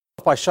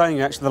by showing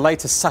you actually the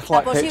latest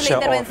satellite picture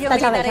of...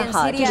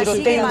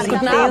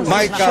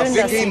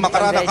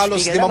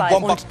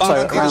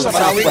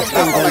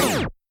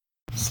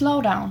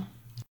 Slow down.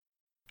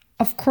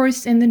 Of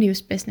course, in the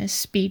news business,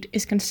 speed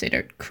is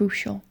considered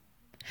crucial.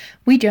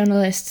 We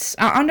journalists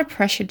are under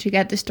pressure to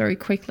get the story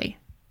quickly,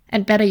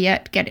 and better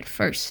yet, get it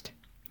first.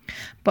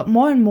 But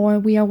more and more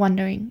we are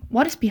wondering,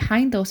 what is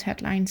behind those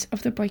headlines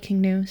of the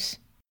breaking news?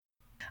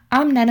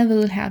 I'm Nana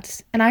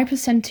Wilhertz, and I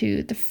present to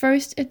you the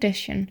first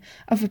edition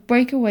of a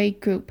breakaway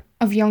group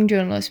of young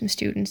journalism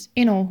students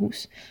in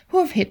Aarhus who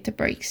have hit the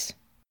brakes.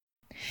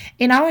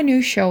 In our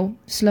new show,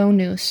 Slow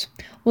News,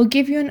 we'll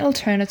give you an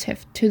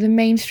alternative to the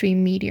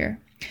mainstream media.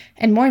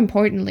 And more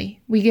importantly,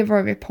 we give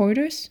our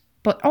reporters,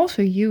 but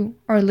also you,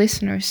 our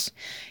listeners,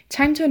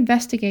 time to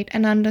investigate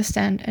and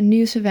understand a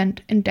news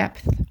event in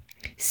depth,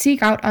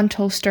 seek out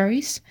untold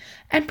stories,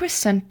 and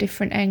present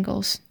different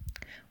angles.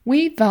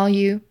 We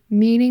value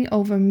meaning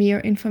over mere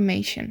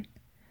information.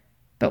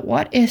 But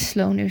what is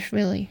slow news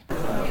really?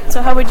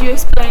 So how would you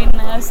explain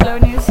slow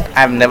news?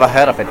 I've never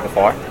heard of it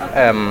before,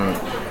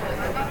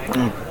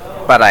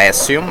 but I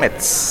assume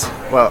it's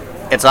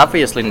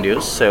obviously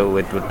news, so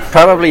it would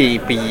probably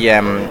be,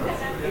 I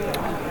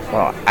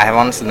have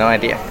honestly no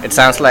idea. It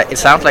sounds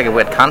like a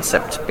weird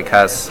concept,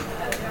 because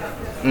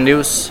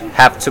news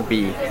have to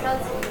be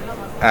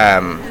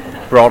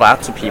brought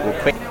out to people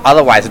quick.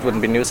 Otherwise it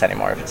wouldn't be news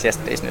anymore if it's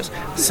yesterday's news.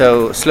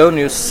 So slow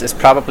news is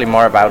probably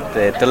more about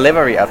the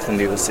delivery of the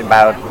news.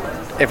 About,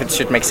 if it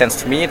should make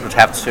sense to me, it would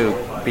have to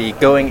be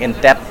going in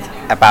depth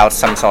about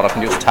some sort of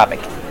news topic,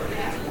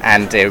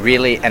 and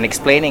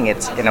explaining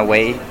it in a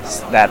way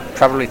that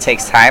probably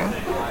takes time,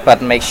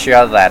 but make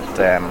sure that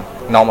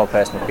normal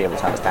person would be able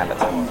to understand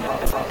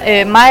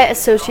it. My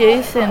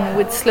association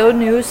with slow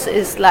news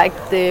is like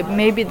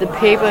maybe the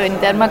paper in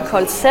Denmark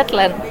called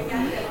Zetland,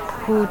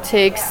 who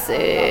takes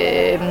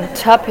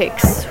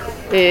topics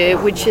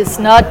which is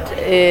not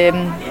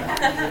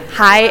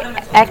high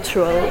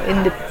actual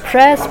in the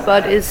press,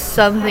 but is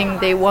something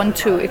they want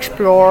to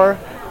explore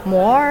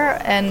more,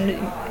 and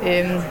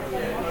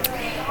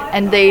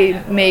they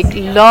make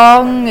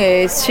long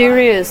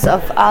series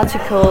of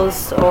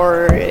articles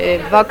or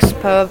vox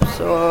pops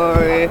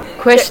or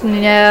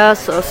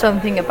questionnaires or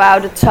something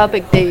about a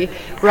topic they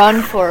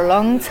run for a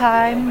long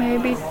time,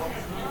 maybe.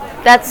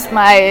 That's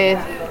my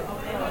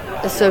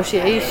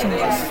association.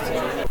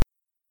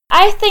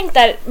 I think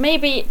that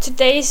maybe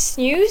today's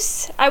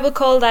news, I will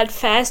call that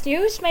fast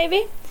news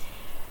maybe,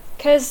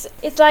 because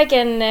it's like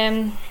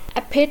a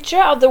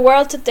picture of the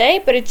world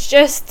today, but it's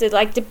just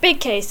like the big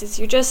cases.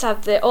 You just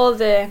have all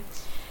the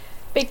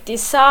big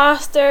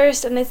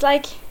disasters, and it's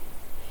like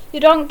you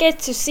don't get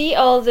to see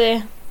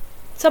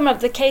some of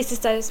the cases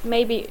that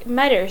maybe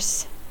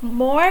matters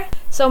more.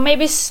 So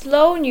maybe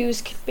slow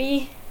news could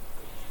be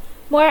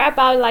more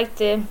about like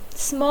the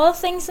small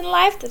things in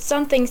life, that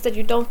some things that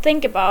you don't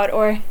think about,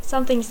 or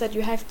some things that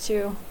you have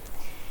to,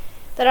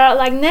 that are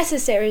like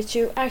necessary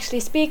to actually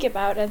speak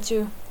about and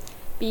to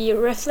be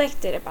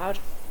reflected about.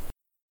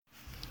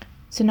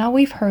 So now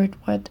we've heard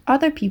what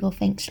other people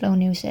think slow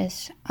news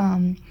is,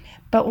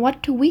 but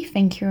what do we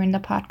think here in the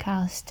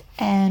podcast,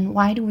 and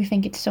why do we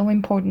think it's so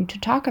important to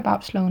talk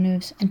about slow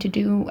news and to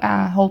do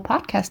a whole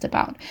podcast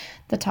about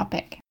the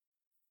topic?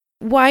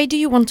 Why do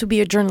you want to be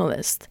a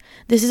journalist?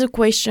 This is a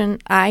question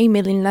I,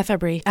 Méline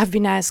Lafabrie, have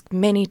been asked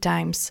many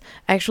times,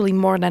 actually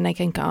more than I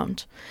can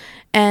count.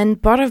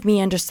 And part of me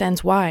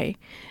understands why.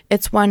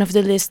 It's one of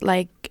the list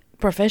like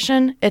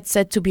profession. It's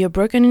said to be a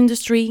broken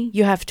industry.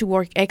 You have to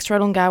work extra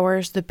long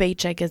hours. The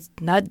paycheck is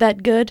not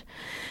that good.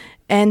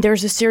 And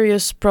there's a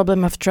serious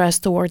problem of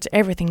trust towards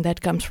everything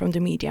that comes from the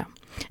media.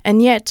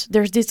 And yet,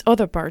 there's this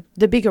other part,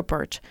 the bigger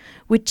part,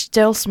 which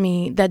tells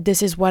me that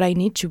this is what I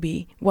need to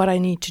be, what I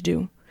need to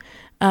do.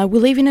 We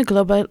live in a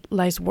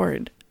globalized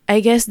world.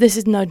 I guess this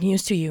is not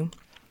news to you.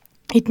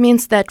 It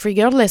means that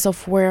regardless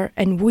of where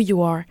and who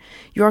you are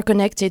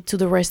connected to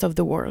the rest of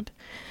the world.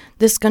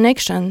 These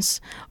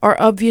connections are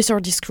obvious or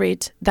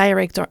discrete,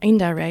 direct or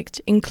indirect,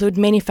 include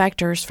many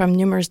factors from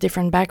numerous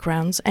different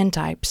backgrounds and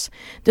types.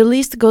 The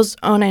list goes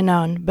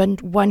on,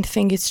 but one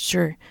thing is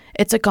sure,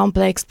 it's a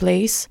complex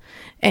place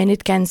and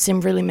it can seem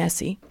really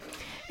messy.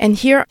 And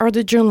here are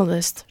the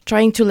journalists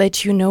trying to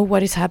let you know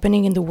what is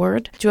happening in the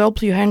world to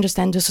help you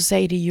understand the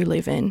society you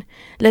live in.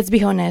 Let's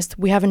be honest,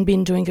 we haven't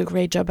been doing a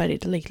great job at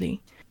it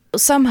lately.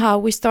 Somehow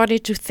we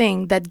started to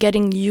think that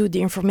getting you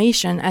the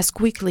information as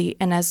quickly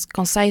and as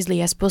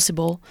concisely as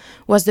possible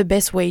was the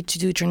best way to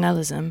do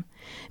journalism.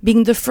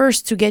 Being the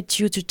first to get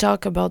you to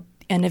talk about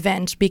an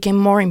event became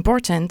more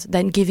important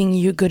than giving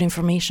you good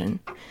information.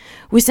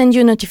 We send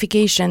you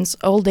notifications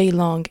all day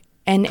long,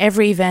 and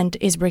every event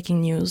is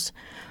breaking news.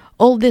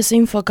 All this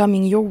info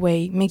coming your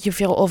way make you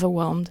feel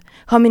overwhelmed.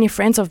 How many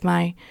friends of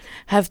mine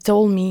have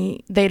told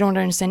me they don't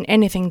understand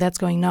anything that's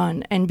going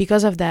on, and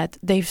because of that,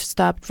 they've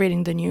stopped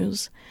reading the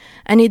news.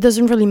 And it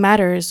doesn't really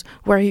matter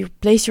where you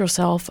place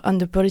yourself on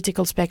the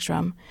political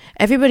spectrum.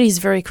 Everybody is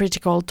very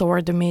critical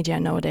toward the media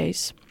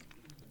nowadays.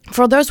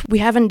 For those we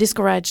haven't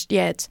discouraged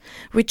yet,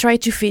 we try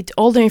to fit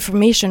all the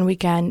information we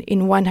can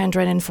in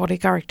 140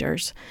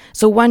 characters,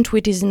 so one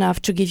tweet is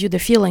enough to give you the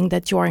feeling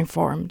that you are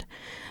informed.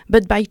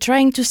 But by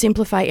trying to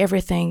simplify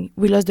everything,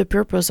 we lost the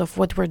purpose of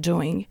what we're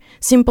doing.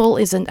 Simple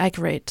isn't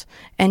accurate,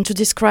 and to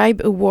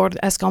describe a world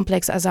as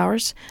complex as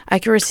ours,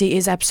 accuracy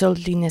is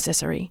absolutely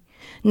necessary.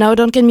 Now,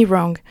 don't get me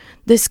wrong,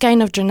 this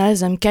kind of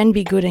journalism can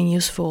be good and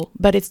useful,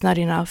 but it's not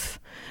enough.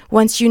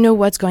 Once you know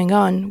what's going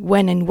on,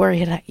 when and where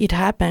it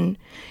happened,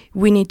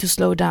 we need to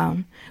slow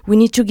down. We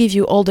need to give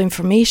you all the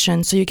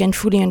information so you can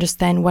fully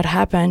understand what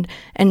happened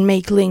and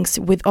make links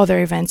with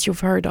other events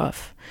you've heard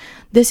of.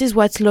 This is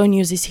what slow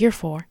news is here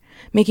for,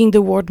 making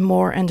the world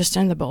more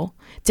understandable,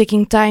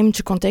 taking time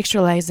to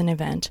contextualize an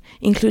event,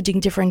 including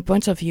different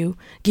points of view,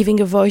 giving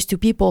a voice to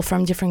people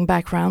from different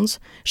backgrounds,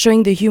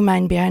 showing the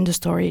human behind the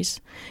stories,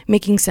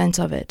 making sense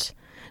of it.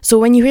 So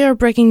when you hear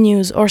breaking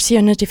news or see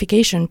a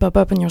notification pop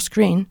up on your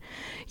screen,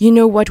 you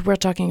know what we're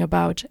talking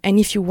about, and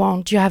if you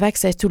want, you have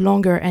access to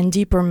longer and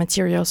deeper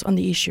materials on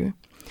the issue.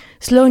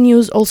 Slow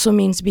news also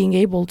means being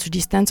able to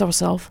distance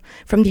ourselves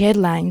from the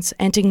headlines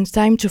and taking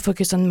time to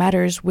focus on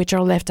matters which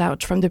are left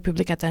out from the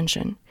public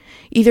attention,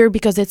 either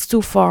because it's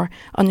too far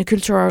on a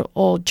cultural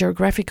or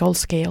geographical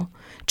scale,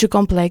 too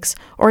complex,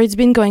 or it's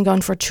been going on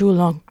for too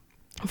long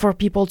for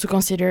people to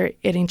consider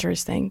it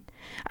interesting.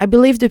 I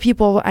believe the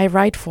people I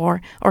write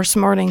for are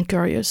smart and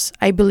curious.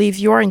 I believe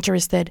you are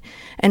interested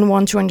and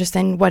want to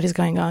understand what is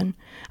going on.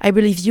 I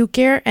believe you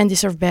care and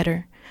deserve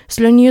better.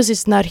 Slow news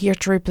is not here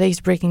to replace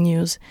breaking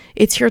news.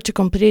 It's here to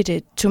complete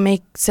it, to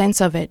make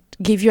sense of it,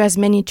 give you as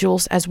many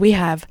tools as we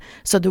have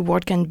so the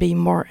world can be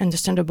more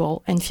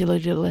understandable and feel a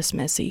little less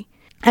messy.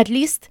 At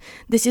least,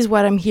 this is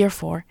what I'm here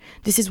for.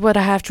 This is what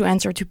I have to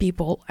answer to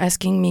people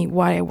asking me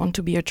why I want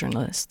to be a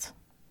journalist.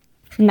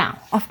 Now,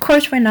 of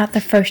course, we're not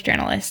the first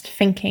journalist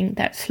thinking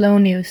that slow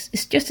news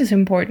is just as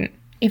important,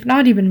 if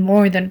not even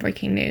more than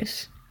breaking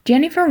news.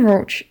 Jennifer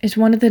Roach is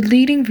one of the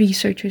leading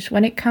researchers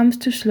when it comes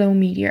to slow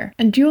media,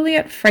 and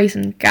Juliet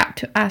Frazen got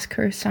to ask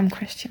her some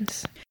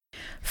questions.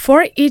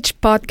 For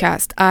each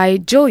podcast, I,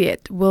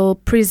 Juliet, will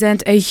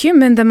present a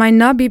human that might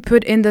not be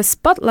put in the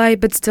spotlight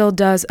but still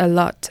does a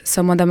lot.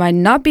 Someone that might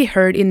not be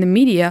heard in the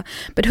media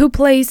but who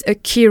plays a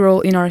key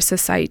role in our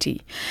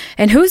society.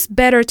 And who's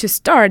better to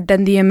start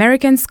than the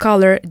American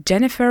scholar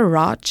Jennifer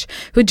Roach,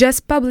 who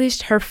just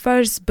published her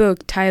first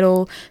book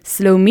titled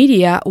Slow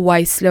Media: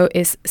 Why Slow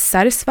is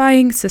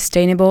Satisfying,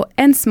 Sustainable,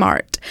 and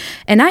Smart.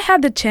 And I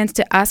had the chance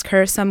to ask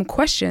her some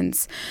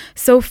questions.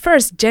 So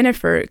first,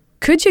 Jennifer,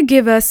 could you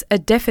give us a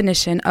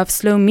definition of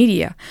slow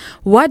media?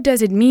 What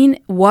does it mean?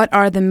 What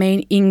are the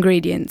main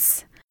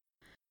ingredients?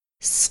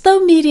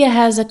 Slow media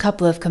has a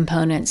couple of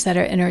components that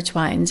are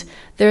intertwined.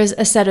 There's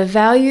a set of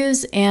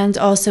values and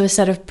also a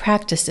set of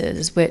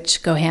practices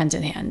which go hand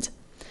in hand.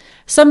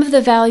 Some of the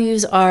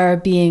values are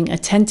being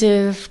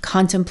attentive,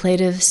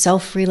 contemplative,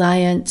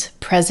 self-reliant,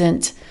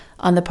 present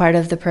on the part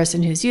of the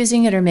person who's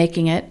using it or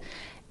making it.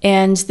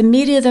 And the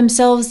media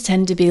themselves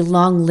tend to be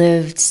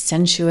long-lived,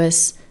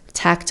 sensuous,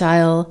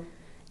 tactile,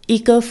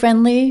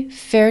 eco-friendly,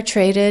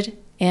 fair-traded,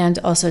 and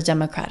also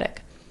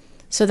democratic.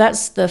 So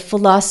that's the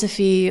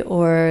philosophy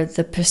or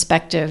the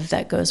perspective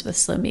that goes with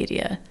slow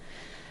media.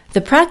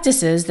 The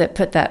practices that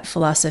put that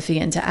philosophy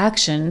into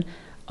action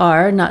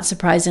are, not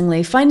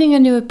surprisingly, finding a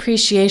new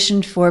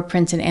appreciation for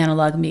print and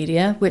analog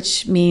media,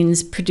 which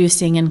means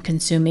producing and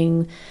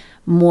consuming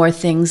more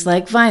things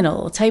like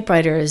vinyl,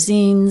 typewriters,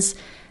 zines,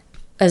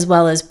 as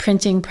well as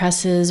printing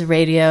presses,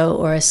 radio,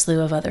 or a slew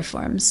of other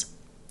forms.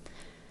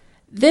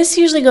 This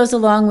usually goes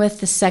along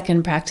with the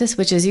second practice,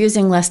 which is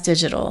using less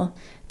digital.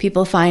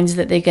 People find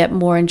that they get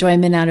more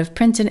enjoyment out of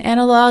print and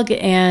analog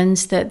and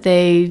that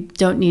they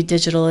don't need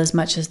digital as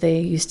much as they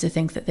used to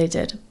think that they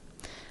did.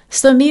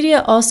 Slow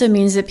media also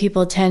means that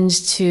people tend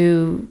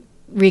to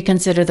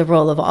reconsider the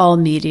role of all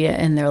media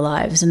in their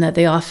lives and that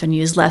they often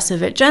use less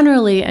of it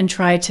generally and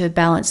try to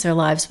balance their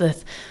lives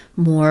with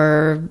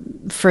more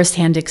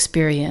firsthand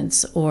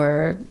experience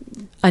or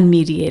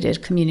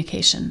unmediated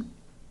communication.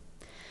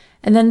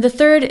 And then the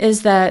third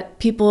is that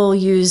people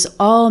use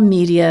all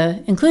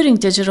media, including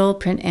digital,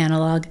 print,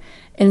 analog,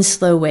 in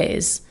slow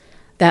ways.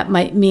 That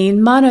might mean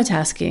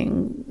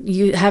monotasking,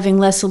 you having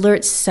less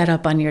alerts set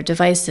up on your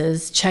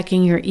devices,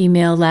 checking your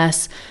email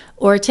less,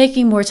 or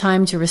taking more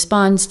time to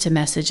respond to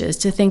messages,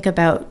 to think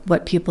about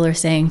what people are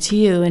saying to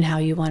you and how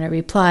you want to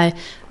reply,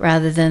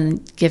 rather than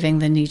giving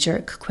the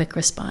knee-jerk quick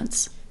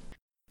response.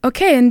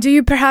 Okay, and do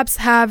you perhaps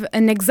have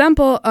an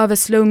example of a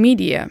slow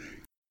media?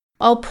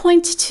 I'll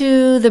point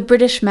to the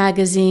British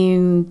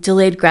magazine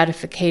Delayed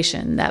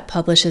Gratification that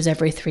publishes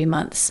every 3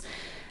 months.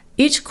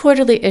 Each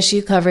quarterly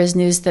issue covers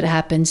news that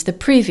happened the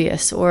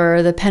previous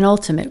or the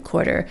penultimate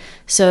quarter.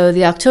 So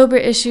the October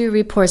issue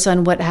reports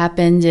on what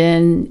happened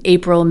in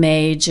April,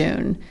 May,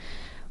 June.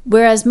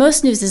 Whereas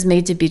most news is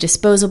made to be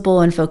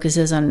disposable and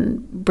focuses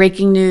on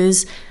breaking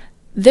news,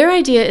 their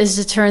idea is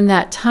to turn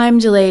that time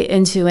delay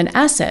into an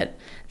asset,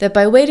 that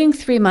by waiting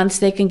 3 months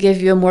they can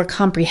give you a more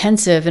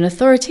comprehensive and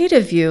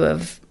authoritative view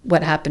of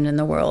what happened in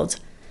the world.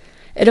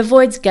 It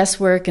avoids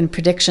guesswork and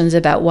predictions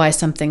about why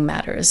something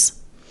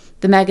matters.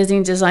 The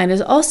magazine design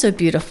is also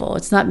beautiful.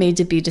 It's not made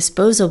to be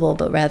disposable,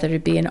 but rather to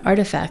be an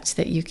artifact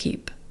that you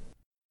keep.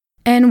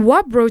 And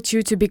what brought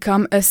you to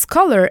become a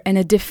scholar and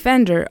a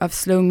defender of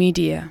slow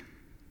media?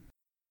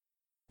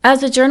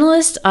 As a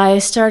journalist, I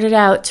started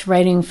out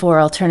writing for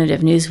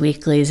alternative news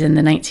weeklies in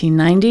the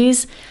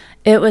 1990s.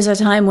 It was a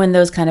time when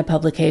those kind of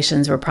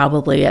publications were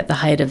probably at the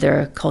height of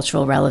their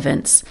cultural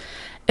relevance.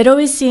 It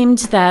always seemed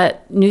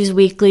that news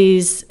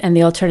weeklies and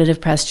the alternative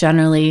press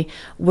generally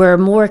were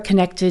more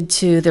connected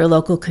to their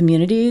local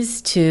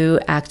communities, to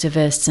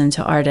activists and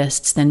to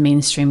artists than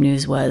mainstream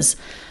news was.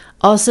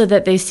 Also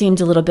that they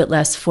seemed a little bit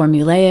less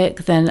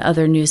formulaic than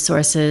other news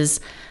sources.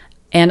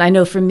 And I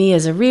know for me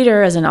as a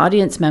reader, as an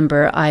audience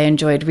member, I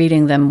enjoyed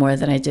reading them more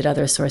than I did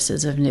other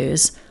sources of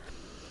news.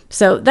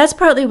 So that's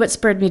partly what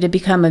spurred me to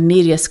become a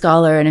media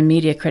scholar and a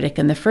media critic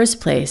in the first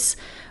place,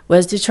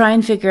 was to try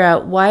and figure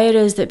out why it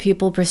is that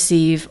people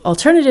perceive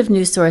alternative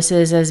news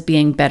sources as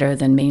being better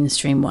than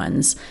mainstream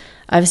ones.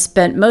 I've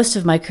spent most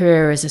of my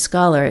career as a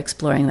scholar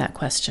exploring that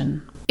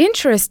question.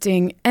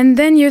 Interesting. And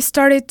then you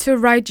started to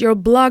write your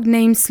blog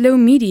named Slow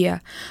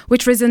Media,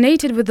 which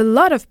resonated with a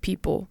lot of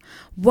people.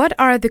 What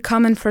are the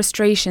common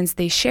frustrations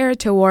they share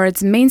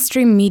towards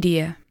mainstream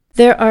media?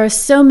 There are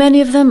so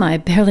many of them, I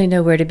barely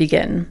know where to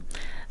begin.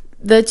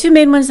 The two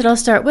main ones that I'll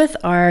start with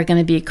are going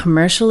to be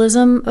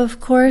commercialism,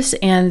 of course,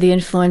 and the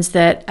influence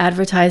that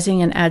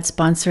advertising and ad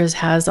sponsors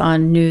has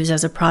on news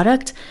as a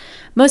product.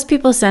 Most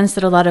people sense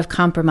that a lot of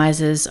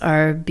compromises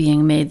are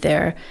being made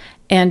there.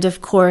 And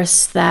of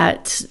course,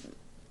 that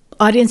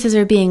audiences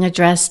are being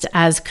addressed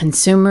as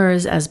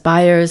consumers, as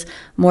buyers,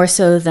 more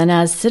so than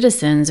as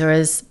citizens or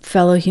as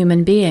fellow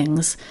human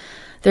beings.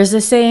 There's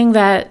a saying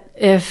that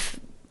if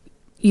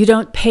you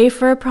don't pay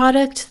for a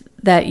product,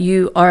 that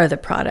you are the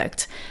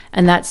product.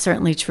 And that's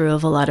certainly true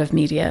of a lot of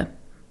media.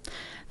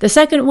 The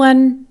second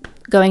one,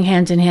 going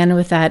hand in hand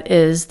with that,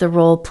 is the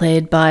role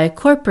played by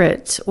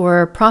corporate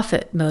or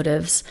profit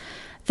motives.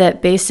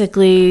 That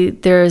basically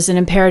there's an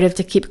imperative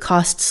to keep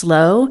costs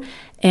low,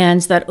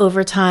 and that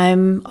over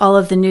time, all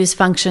of the news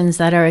functions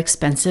that are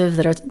expensive,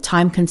 that are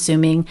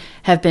time-consuming,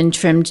 have been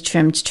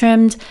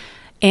trimmed,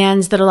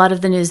 and that a lot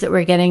of the news that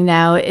we're getting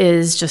now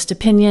is just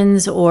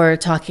opinions or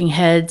talking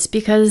heads,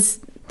 because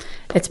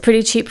it's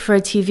pretty cheap for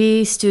a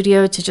TV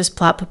studio to just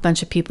plop a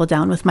bunch of people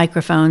down with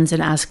microphones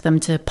and ask them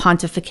to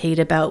pontificate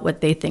about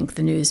what they think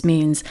the news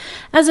means,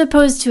 as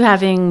opposed to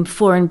having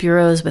foreign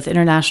bureaus with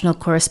international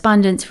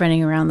correspondents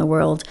running around the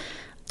world,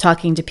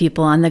 talking to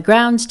people on the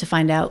ground to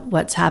find out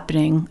what's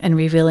happening and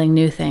revealing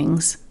new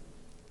things.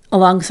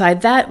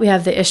 Alongside that, we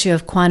have the issue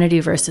of quantity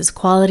versus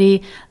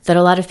quality, that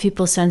a lot of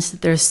people sense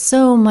that there's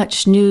so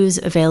much news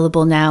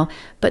available now,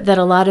 but that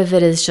a lot of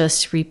it is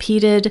just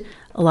repeated,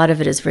 a lot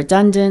of it is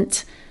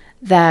redundant,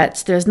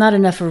 that there's not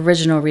enough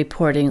original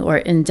reporting or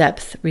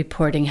in-depth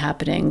reporting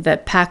happening,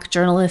 that pack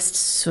journalists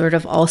sort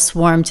of all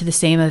swarm to the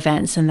same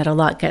events, and that a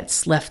lot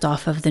gets left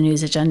off of the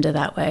news agenda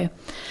that way.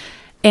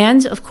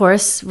 And, of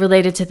course,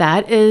 related to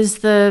that is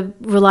the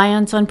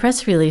reliance on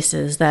press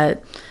releases,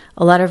 that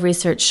a lot of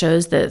research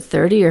shows that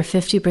 30 or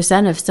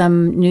 50% of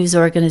some news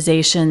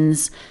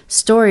organizations'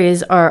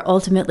 stories are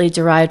ultimately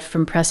derived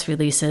from press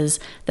releases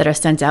that are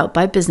sent out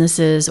by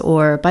businesses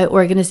or by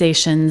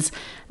organizations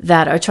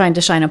that are trying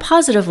to shine a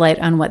positive light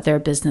on what their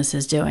business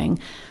is doing.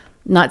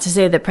 Not to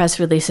say that press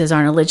releases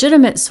aren't a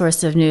legitimate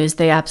source of news,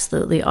 they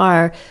absolutely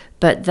are,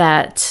 but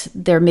that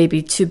they're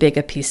maybe too big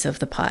a piece of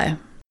the pie.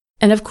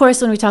 And of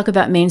course, when we talk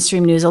about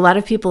mainstream news, a lot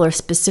of people are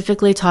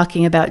specifically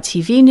talking about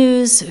TV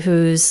news,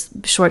 whose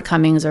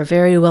shortcomings are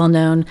very well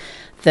known.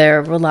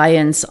 Their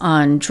reliance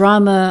on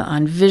drama,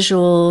 on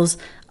visuals,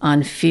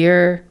 on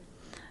fear.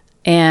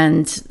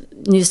 And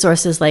news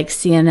sources like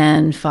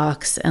CNN,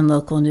 Fox, and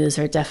local news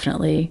are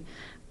definitely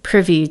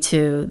privy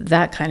to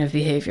that kind of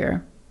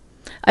behavior.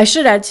 I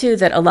should add, too,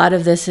 that a lot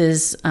of this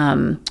is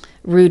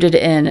rooted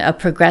in a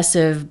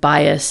progressive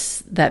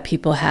bias that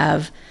people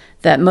have,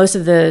 that most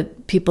of the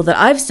people that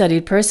I've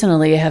studied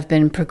personally have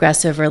been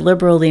progressive or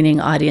liberal-leaning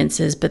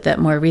audiences, but that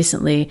more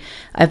recently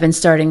I've been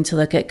starting to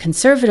look at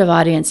conservative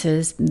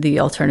audiences,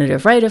 the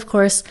alternative right, of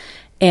course,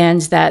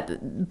 and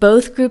that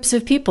both groups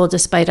of people,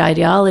 despite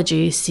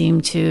ideology,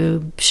 seem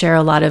to share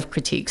a lot of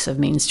critiques of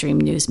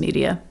mainstream news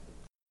media.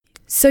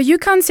 So you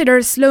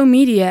consider slow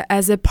media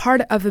as a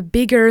part of a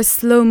bigger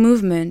slow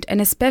movement,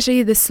 and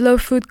especially the slow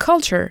food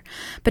culture.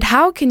 But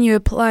how can you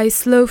apply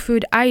slow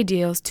food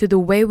ideals to the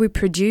way we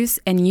produce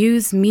and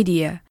use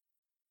media?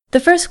 The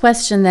first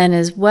question then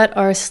is, what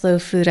are slow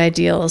food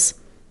ideals?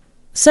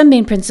 Some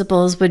main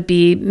principles would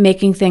be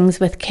making things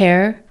with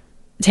care,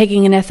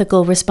 taking an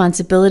ethical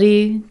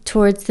responsibility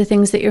towards the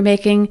things that you're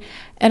making,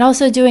 and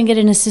also doing it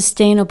in a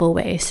sustainable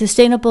way.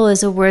 Sustainable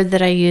is a word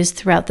that I use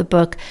throughout the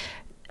book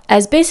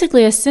as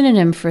basically a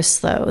synonym for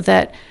slow,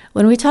 that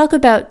when we talk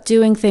about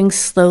doing things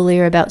slowly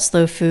or about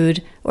slow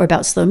food or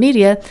about slow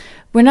media,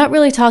 We're not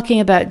really talking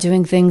about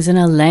doing things in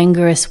a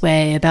languorous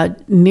way,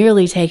 about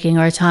merely taking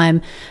our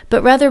time,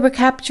 but rather we're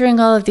capturing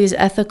all of these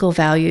ethical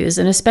values,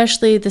 and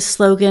especially the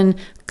slogan,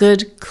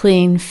 good,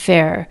 clean,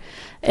 fair.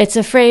 It's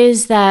a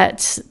phrase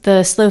that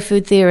the slow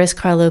food theorist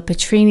Carlo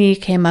Petrini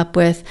came up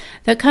with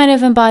that kind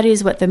of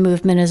embodies what the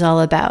movement is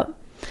all about.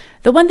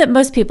 The one that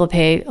most people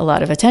pay a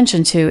lot of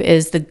attention to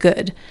is the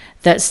good,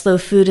 that slow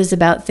food is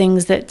about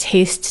things that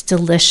taste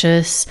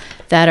delicious,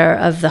 that are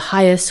of the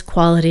highest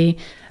quality,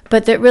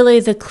 but that really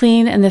the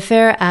clean and the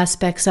fair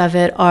aspects of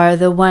it are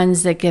the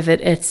ones that give it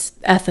its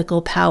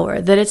ethical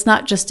power, that it's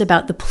not just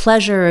about the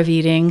pleasure of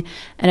eating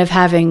and of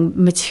having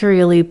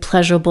materially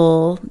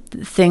pleasurable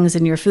things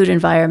in your food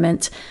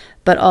environment,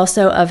 but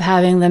also of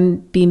having them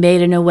be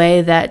made in a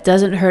way that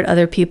doesn't hurt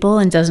other people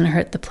and doesn't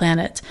hurt the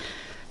planet.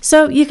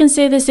 So you can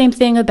say the same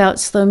thing about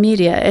slow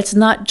media. It's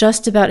not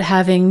just about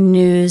having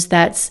news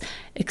that's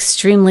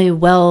extremely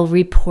well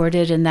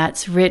reported and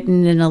that's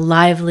written in a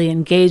lively,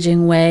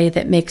 engaging way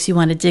that makes you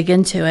want to dig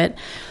into it.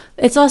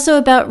 It's also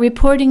about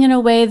reporting in a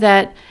way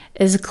that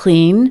is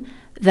clean,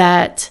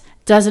 that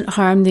doesn't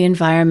harm the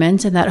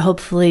environment, and that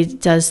hopefully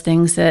does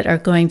things that are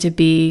going to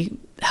be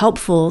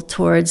helpful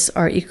towards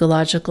our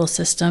ecological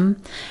system.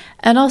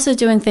 And also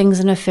doing things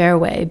in a fair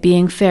way,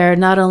 being fair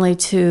not only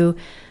to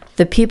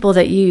the people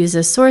that you use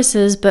as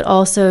sources, but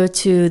also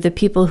to the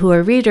people who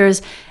are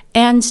readers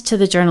and to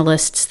the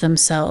journalists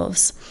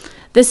themselves.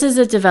 This is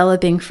a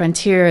developing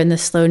frontier in the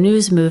slow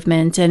news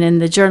movement and in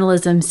the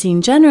journalism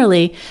scene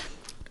generally,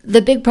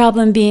 the big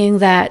problem being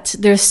that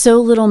there's so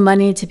little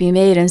money to be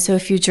made and so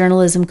few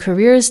journalism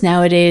careers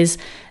nowadays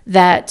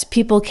that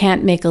people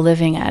can't make a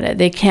living at it.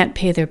 They can't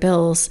pay their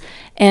bills.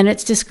 And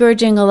it's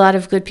discouraging a lot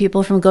of good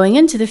people from going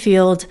into the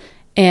field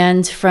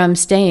and from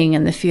staying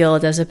in the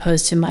field as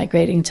opposed to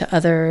migrating to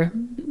other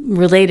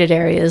related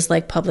areas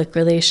like public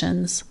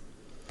relations.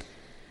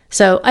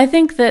 So I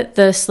think that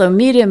the slow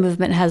media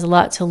movement has a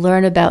lot to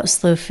learn about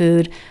slow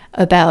food,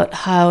 about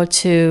how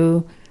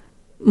to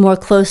more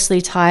closely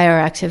tie our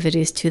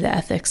activities to the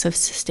ethics of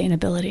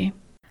sustainability.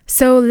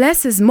 So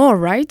less is more,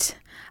 right?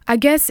 I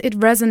guess it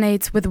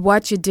resonates with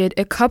what you did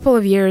a couple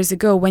of years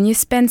ago when you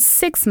spent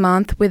 6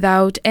 months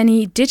without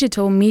any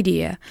digital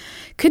media.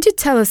 Could you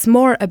tell us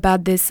more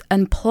about this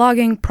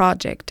unplugging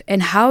project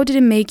and how did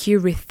it make you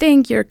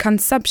rethink your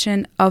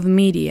consumption of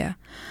media?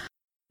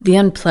 The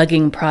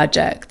Unplugging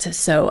Project.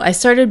 So I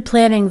started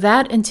planning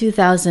that in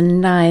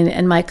 2009,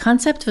 and my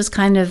concept was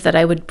kind of that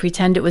I would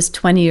pretend it was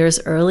 20 years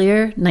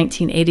earlier,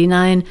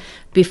 1989,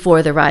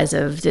 before the rise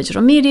of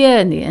digital media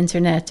and the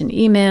internet and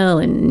email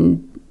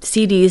and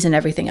CDs and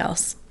everything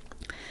else.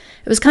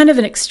 It was kind of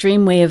an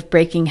extreme way of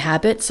breaking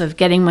habits, of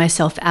getting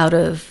myself out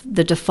of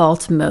the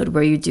default mode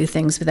where you do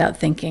things without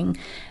thinking,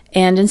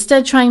 and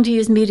instead trying to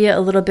use media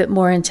a little bit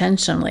more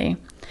intentionally.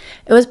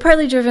 It was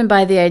partly driven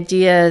by the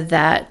idea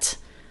that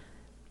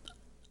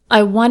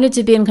I wanted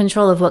to be in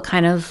control of what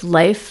kind of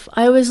life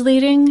I was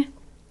leading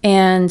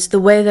and the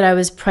way that I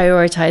was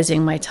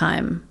prioritizing my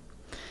time.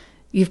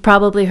 You've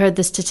probably heard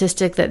the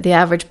statistic that the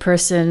average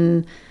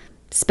person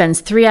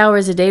spends 3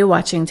 hours a day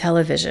watching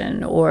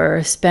television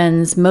or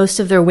spends most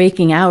of their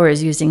waking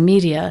hours using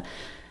media.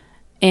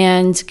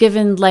 And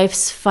given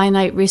life's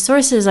finite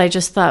resources, I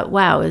just thought,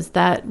 wow, is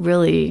that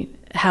really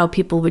how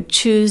people would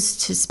choose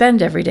to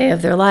spend every day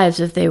of their lives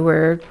if they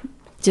were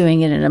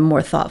doing it in a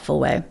more thoughtful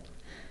way?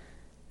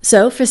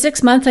 So for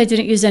 6 months, I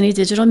didn't use any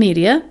digital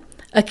media.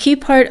 A key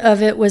part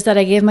of it was that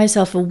I gave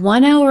myself a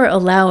 1-hour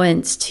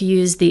allowance to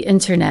use the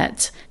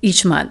internet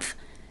each month.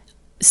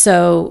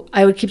 So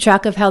I would keep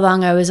track of how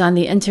long I was on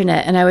the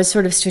internet, and I would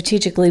sort of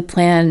strategically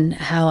plan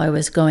how I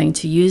was going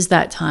to use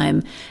that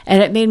time.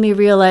 And it made me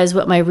realize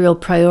what my real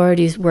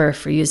priorities were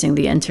for using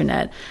the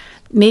internet.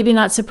 Maybe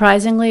not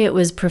surprisingly, it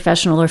was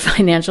professional or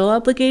financial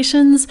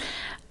obligations.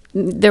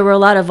 There were a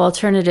lot of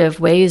alternative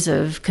ways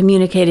of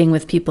communicating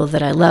with people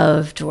that I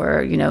loved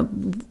or,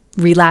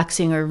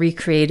 relaxing or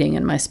recreating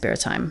in my spare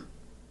time.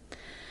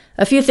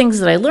 A few things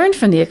that I learned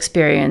from the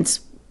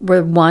experience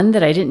were, one,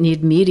 that I didn't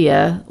need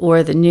media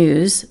or the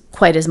news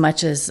quite as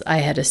much as I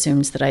had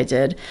assumed that I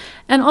did.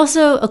 And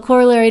also a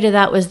corollary to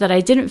that was that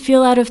I didn't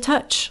feel out of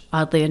touch,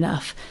 oddly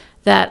enough,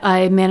 that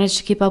I managed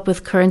to keep up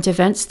with current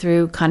events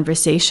through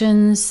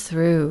conversations,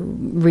 through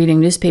reading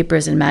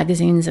newspapers and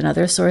magazines and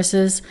other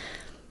sources.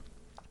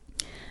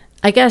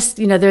 I guess,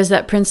 there's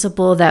that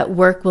principle that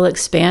work will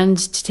expand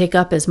to take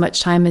up as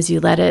much time as you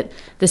let it.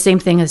 The same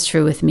thing is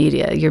true with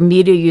media. Your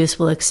media use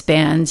will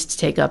expand to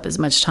take up as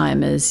much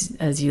time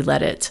as you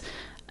let it.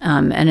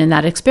 And in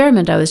that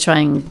experiment, I was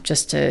trying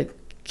just to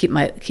keep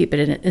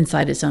it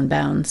inside its own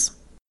bounds.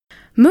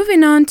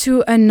 Moving on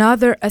to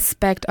another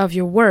aspect of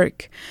your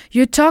work,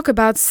 you talk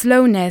about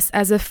slowness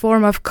as a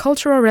form of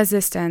cultural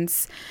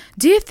resistance.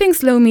 Do you think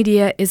slow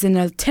media is an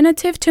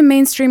alternative to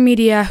mainstream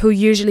media who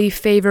usually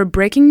favor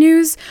breaking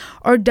news,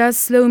 or does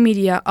slow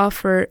media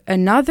offer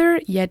another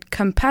yet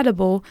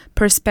compatible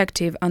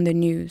perspective on the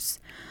news?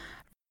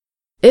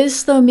 Is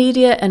slow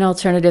media an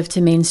alternative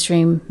to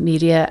mainstream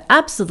media?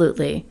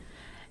 Absolutely.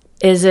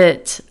 Is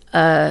it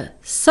a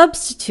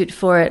substitute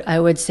for it? I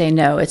would say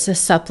no, it's a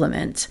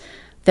supplement,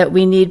 that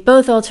we need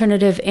both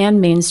alternative and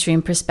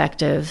mainstream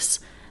perspectives,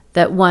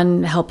 that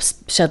one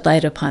helps shed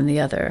light upon the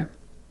other.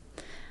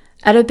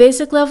 At a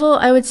basic level,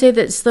 I would say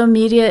that slow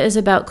media is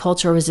about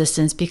cultural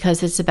resistance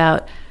because it's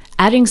about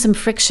adding some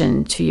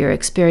friction to your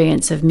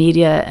experience of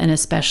media and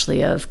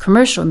especially of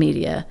commercial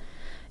media.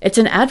 It's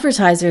in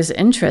advertisers'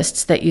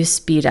 interests that you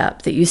speed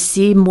up, that you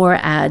see more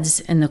ads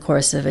in the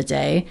course of a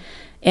day,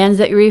 and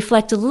that you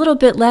reflect a little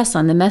bit less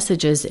on the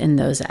messages in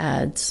those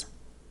ads.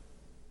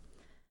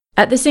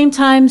 At the same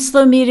time,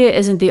 slow media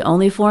isn't the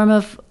only form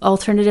of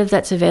alternative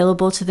that's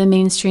available to the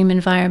mainstream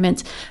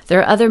environment. There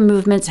are other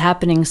movements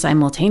happening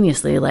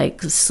simultaneously,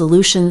 like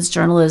solutions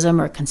journalism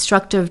or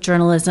constructive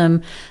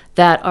journalism,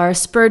 that are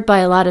spurred by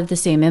a lot of the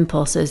same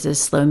impulses as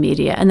slow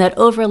media, and that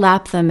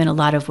overlap them in a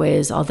lot of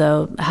ways,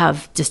 although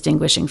have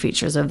distinguishing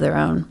features of their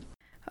own.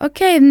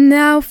 Okay,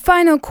 now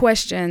final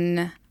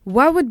question.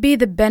 What would be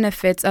the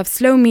benefits of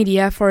slow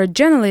media for a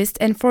journalist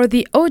and for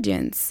the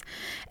audience?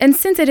 And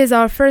since it is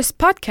our first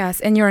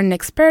podcast and you're an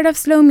expert of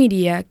slow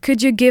media,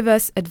 could you give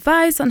us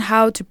advice on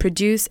how to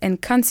produce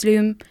and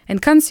consume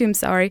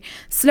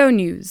slow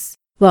news?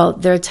 Well,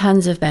 there are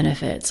tons of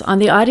benefits. On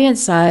the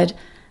audience side,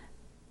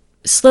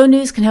 slow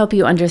news can help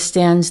you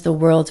understand the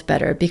world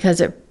better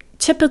because it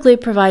typically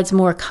provides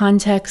more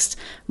context,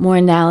 more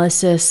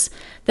analysis,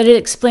 that it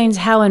explains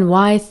how and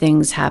why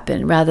things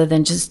happen rather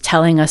than just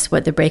telling us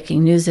what the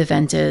breaking news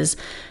event is,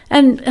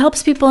 and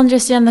helps people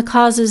understand the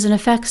causes and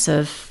effects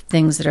of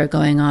things that are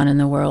going on in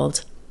the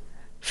world.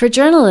 For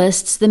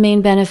journalists, the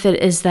main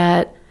benefit is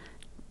that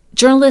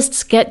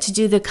journalists get to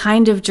do the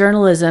kind of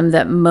journalism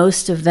that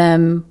most of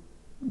them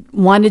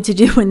wanted to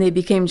do when they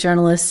became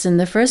journalists in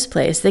the first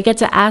place. They get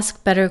to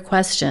ask better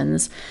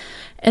questions.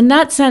 In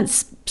that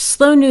sense,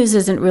 slow news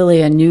isn't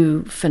really a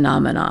new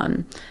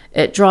phenomenon.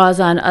 It draws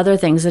on other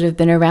things that have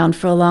been around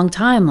for a long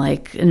time,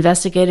 like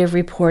investigative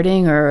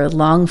reporting or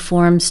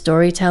long-form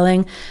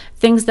storytelling,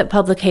 things that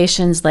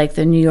publications like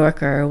The New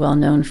Yorker are well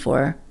known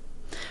for.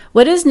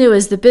 What is new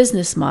is the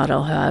business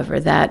model, however,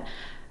 that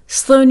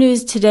slow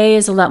news today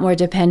is a lot more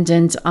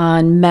dependent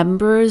on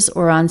members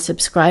or on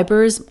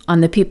subscribers, on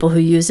the people who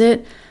use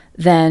it,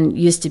 than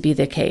used to be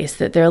the case,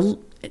 that they're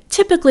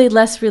typically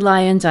less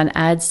reliant on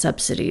ad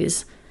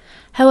subsidies.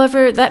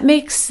 However, that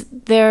makes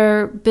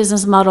their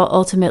business model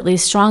ultimately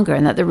stronger,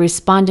 and that they're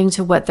responding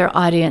to what their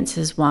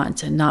audiences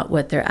want and not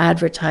what their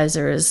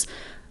advertisers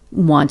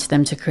want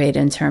them to create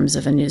in terms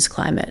of a news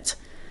climate.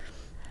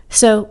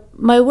 So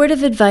my word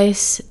of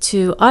advice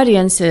to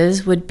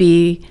audiences would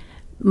be,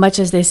 much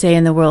as they say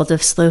in the world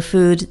of slow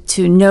food,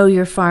 to know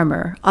your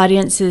farmer.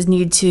 Audiences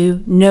need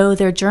to know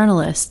their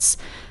journalists,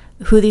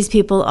 who these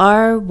people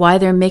are, why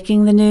they're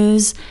making the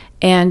news,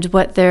 and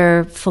what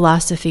their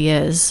philosophy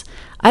is.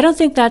 I don't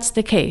think that's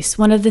the case.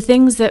 One of the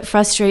things that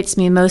frustrates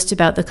me most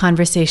about the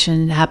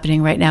conversation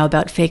happening right now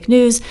about fake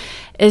news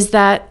is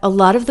that a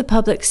lot of the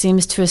public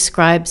seems to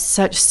ascribe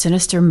such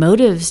sinister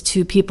motives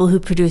to people who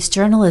produce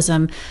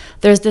journalism.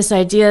 There's this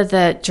idea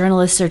that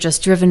journalists are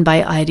just driven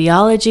by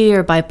ideology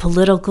or by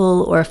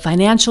political or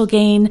financial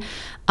gain,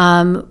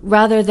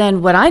 rather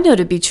than what I know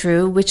to be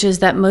true, which is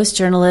that most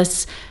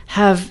journalists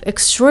have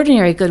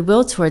extraordinary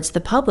goodwill towards the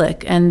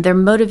public, and they're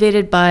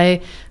motivated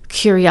by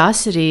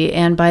curiosity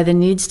and by the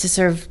needs to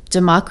serve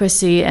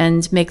democracy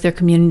and make their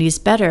communities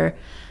better,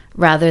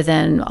 rather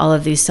than all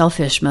of these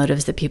selfish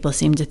motives that people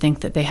seem to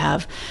think that they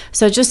have.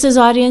 So just as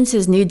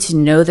audiences need to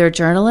know their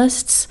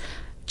journalists,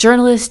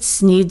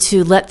 journalists need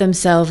to let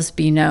themselves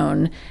be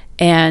known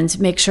and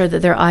make sure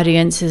that their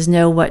audiences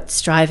know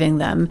what's driving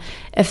them.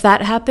 If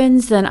that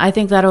happens, then I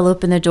think that'll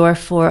open the door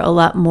for a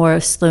lot more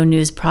slow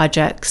news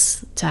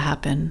projects to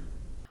happen.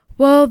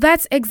 Well,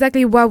 that's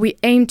exactly what we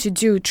aim to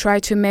do, try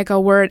to make our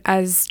work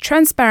as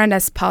transparent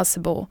as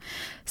possible.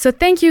 So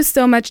thank you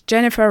so much,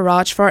 Jennifer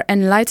Roch, for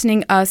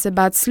enlightening us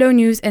about slow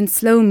news and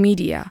slow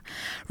media.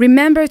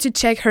 Remember to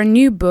check her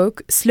new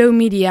book, Slow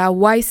Media,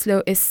 Why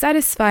Slow is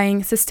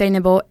Satisfying,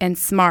 Sustainable and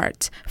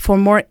Smart, for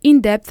more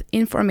in-depth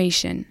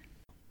information.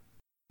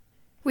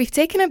 We've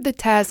taken up the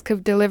task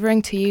of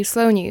delivering to you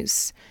slow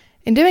news.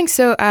 In doing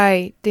so,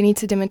 I,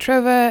 Denita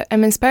Dimitrova,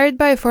 am inspired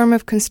by a form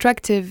of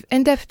constructive,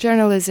 in-depth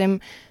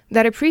journalism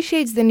that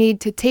appreciates the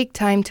need to take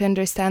time to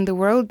understand the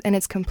world and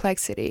its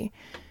complexity.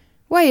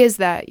 Why is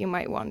that, you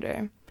might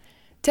wonder?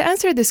 To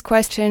answer this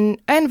question,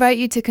 I invite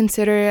you to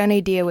consider an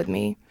idea with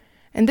me.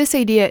 And this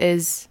idea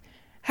is,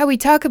 how we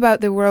talk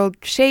about the world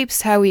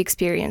shapes how we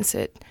experience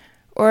it.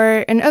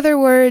 Or, in other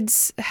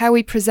words, how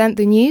we present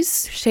the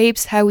news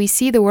shapes how we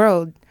see the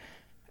world.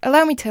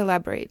 Allow me to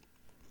elaborate.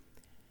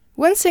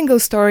 One single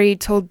story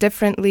told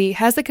differently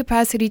has the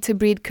capacity to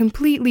breed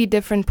completely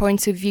different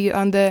points of view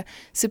on the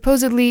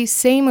supposedly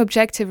same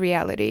objective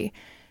reality.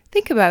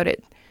 Think about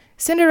it.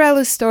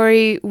 Cinderella's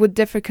story would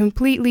differ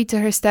completely to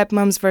her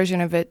stepmom's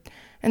version of it,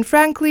 and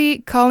frankly,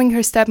 calling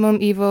her stepmom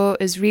evil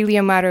is really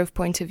a matter of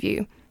point of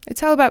view.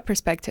 It's all about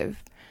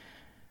perspective.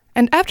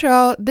 And after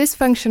all, this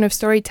function of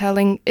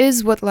storytelling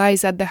is what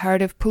lies at the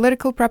heart of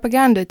political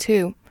propaganda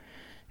too.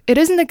 It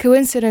isn't a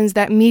coincidence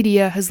that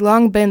media has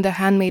long been the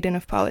handmaiden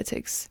of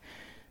politics.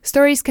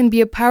 Stories can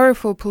be a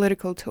powerful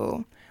political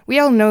tool. We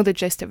all know the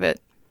gist of it.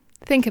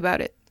 Think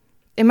about it.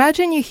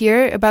 Imagine you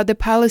hear about the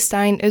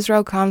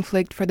Palestine-Israel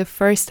conflict for the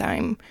first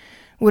time.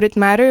 Would it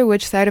matter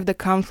which side of the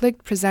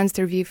conflict presents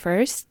their view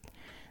first?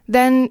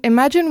 Then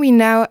imagine we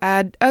now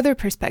add other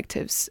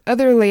perspectives,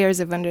 other layers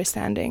of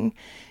understanding.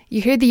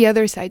 You hear the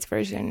other side's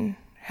version.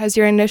 Has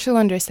your initial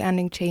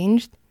understanding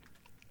changed?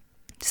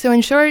 So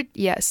in short,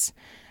 yes.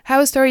 How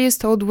a story is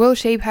told will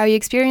shape how you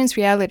experience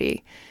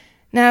reality.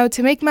 Now,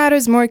 to make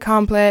matters more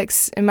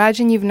complex,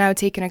 imagine you've now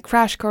taken a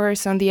crash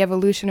course on the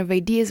evolution of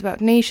ideas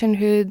about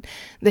nationhood,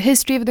 the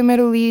history of the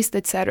Middle East,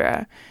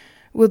 etc.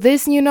 Will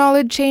this new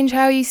knowledge change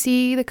how you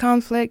see the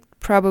conflict?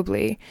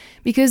 Probably,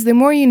 because the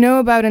more you know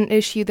about an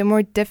issue, the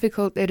more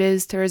difficult it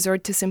is to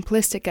resort to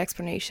simplistic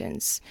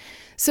explanations.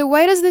 So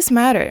why does this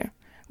matter?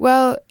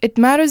 Well, it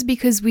matters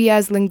because we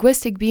as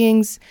linguistic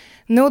beings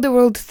know the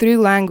world through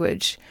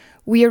language.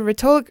 We are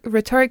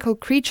rhetorical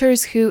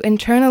creatures who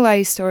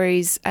internalize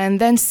stories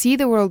and then see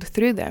the world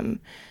through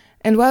them.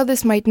 And while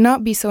this might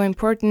not be so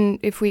important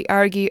if we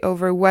argue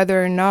over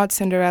whether or not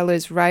Cinderella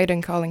is right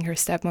in calling her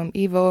stepmom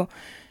evil,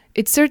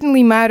 it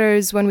certainly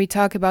matters when we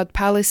talk about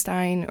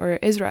Palestine or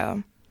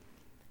Israel.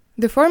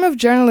 The form of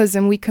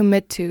journalism we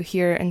commit to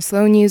here in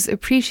Slow News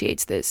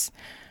appreciates this.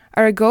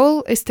 Our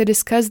goal is to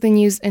discuss the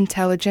news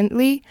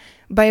intelligently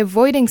by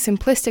avoiding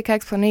simplistic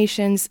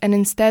explanations and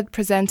instead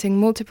presenting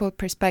multiple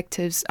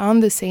perspectives on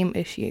the same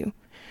issue.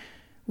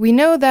 We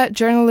know that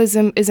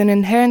journalism is an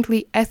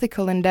inherently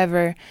ethical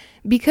endeavor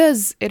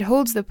because it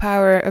holds the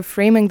power of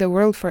framing the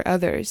world for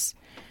others.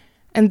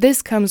 And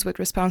this comes with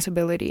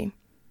responsibility.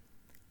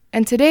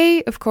 And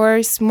today, of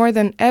course, more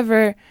than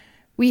ever,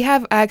 we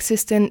have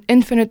access to an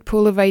infinite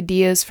pool of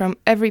ideas from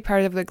every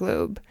part of the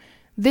globe.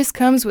 This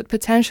comes with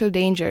potential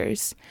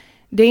dangers.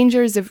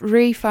 Dangers of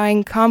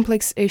reifying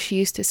complex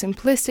issues to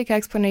simplistic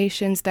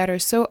explanations that are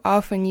so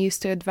often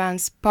used to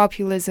advance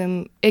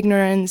populism,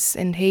 ignorance,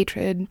 and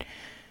hatred.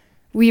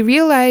 We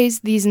realize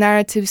these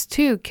narratives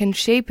too can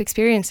shape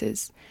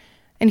experiences.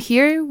 And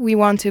here we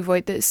want to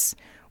avoid this.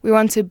 We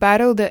want to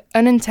battle the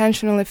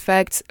unintentional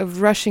effects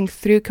of rushing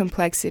through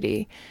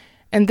complexity.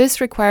 And this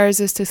requires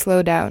us to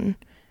slow down,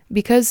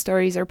 because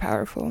stories are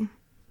powerful.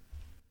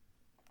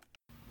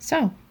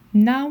 So,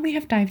 now we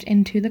have dived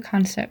into the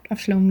concept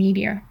of slow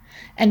media,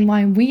 and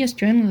why we as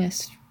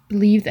journalists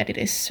believe that it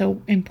is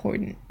so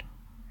important.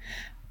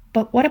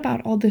 But what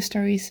about all the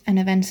stories and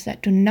events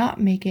that do not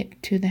make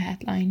it to the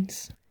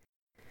headlines?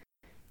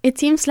 It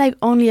seems like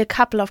only a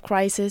couple of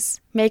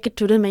crises make it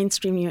to the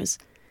mainstream news.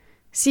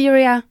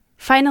 Syria,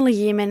 finally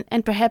Yemen,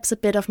 and perhaps a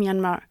bit of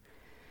Myanmar.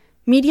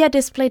 Media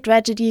display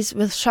tragedies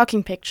with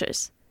shocking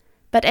pictures.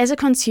 But as a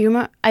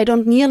consumer, I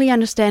don't nearly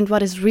understand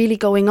what is really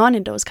going on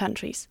in those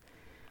countries.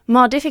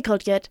 More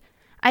difficult yet,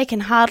 I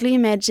can hardly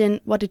imagine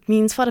what it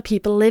means for the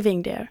people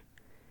living there.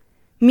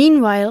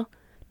 Meanwhile,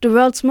 the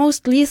world's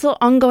most lethal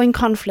ongoing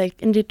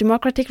conflict in the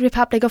Democratic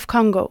Republic of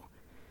Congo,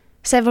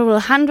 several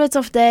hundreds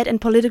of dead and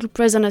political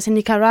prisoners in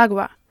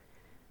Nicaragua,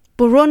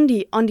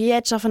 Burundi on the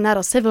edge of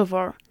another civil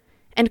war,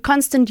 and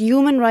constant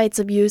human rights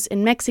abuse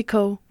in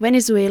Mexico,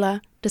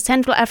 Venezuela, the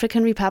Central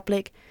African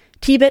Republic,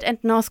 Tibet and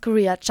North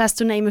Korea, just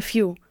to name a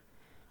few.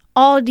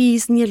 All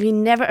these nearly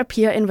never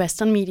appear in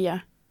Western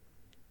media.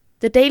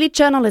 The daily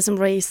journalism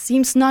race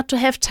seems not to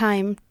have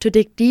time to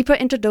dig deeper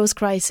into those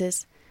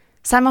crises,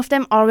 some of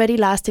them already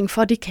lasting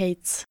for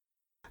decades.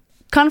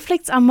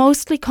 Conflicts are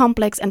mostly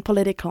complex and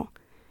political.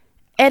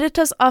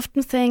 Editors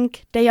often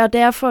think they are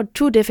therefore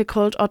too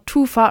difficult or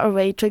too far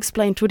away to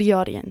explain to the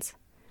audience.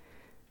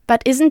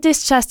 But isn't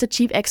this just a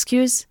cheap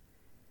excuse?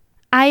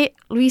 I,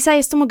 Luisa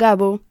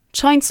Estomugabo,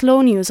 joined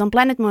Slow News on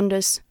Planet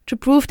Mundus to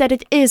prove that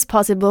it is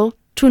possible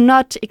to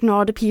not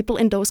ignore the people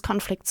in those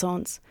conflict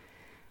zones.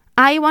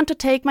 I want to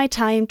take my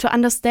time to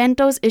understand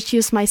those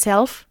issues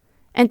myself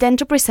and then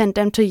to present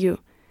them to you.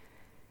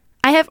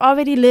 I have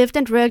already lived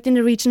and worked in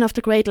the region of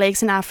the Great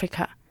Lakes in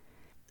Africa.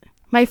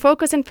 My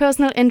focus and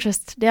personal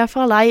interests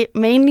therefore lie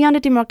mainly on the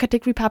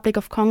Democratic Republic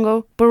of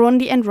Congo,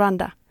 Burundi and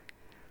Rwanda.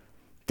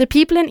 The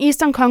people in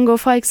Eastern Congo,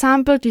 for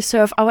example,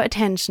 deserve our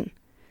attention.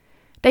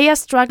 They are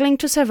struggling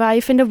to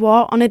survive in the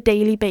war on a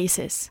daily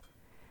basis.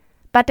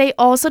 But they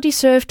also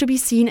deserve to be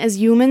seen as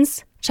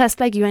humans, just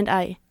like you and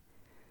I.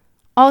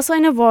 Also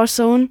in a war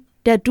zone,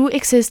 there do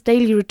exist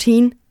daily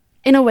routine,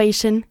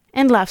 innovation,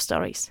 and love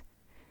stories.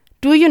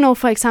 Do you know,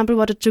 for example,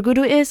 what a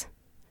chugudu is?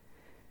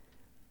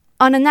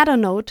 On another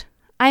note,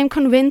 I am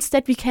convinced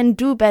that we can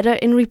do better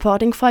in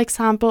reporting, for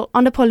example,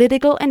 on the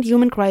political and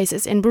human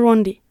crisis in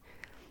Burundi.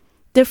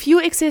 The few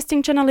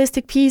existing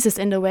journalistic pieces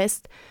in the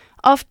West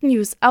often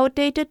use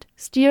outdated,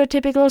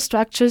 stereotypical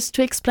structures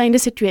to explain the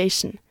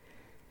situation.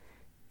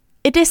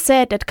 It is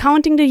said that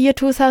counting the year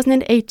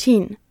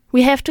 2018,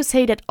 we have to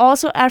say that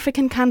also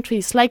African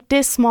countries like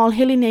this small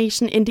hilly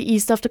nation in the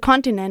east of the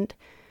continent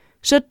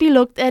should be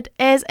looked at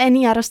as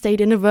any other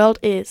state in the world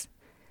is.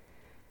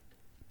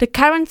 The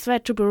current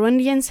threat to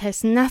Burundians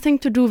has nothing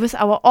to do with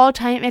our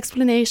all-time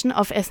explanation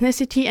of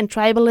ethnicity and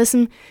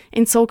tribalism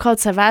in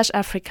so-called savage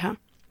Africa.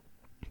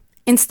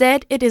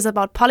 Instead, it is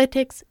about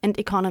politics and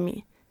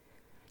economy.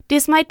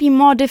 This might be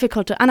more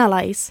difficult to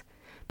analyze,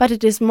 but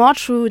it is more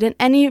true than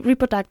any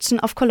reproduction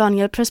of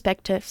colonial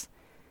perspectives.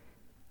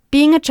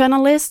 Being a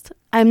journalist,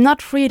 I am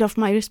not freed of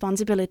my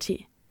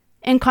responsibility.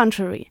 On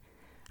contrary,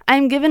 I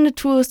am given the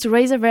tools to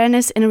raise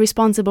awareness in a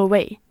responsible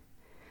way.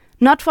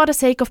 Not for the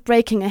sake of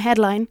breaking a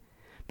headline,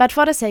 but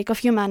for the sake of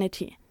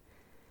humanity.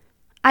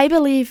 I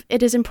believe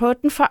it is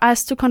important for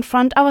us to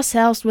confront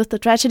ourselves with the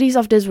tragedies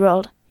of this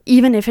world,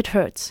 even if it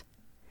hurts.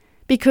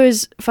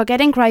 Because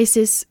forgetting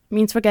crisis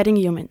means forgetting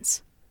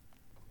humans.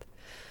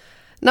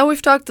 Now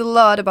we've talked a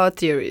lot about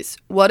theories.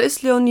 What is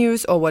slow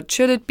news, or what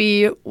should it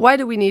be? Why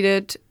do we need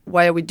it?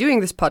 Why are we doing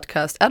this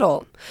podcast at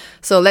all?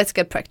 So let's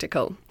get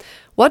practical.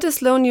 What does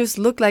slow news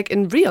look like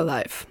in real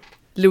life?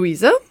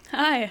 Louisa?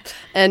 Hi.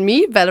 And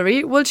me,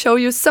 Valerie, will show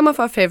you some of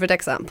our favorite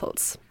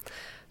examples.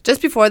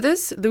 Just before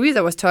this,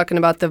 Louisa was talking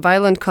about the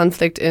violent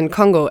conflict in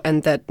Congo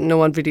and that no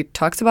one really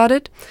talks about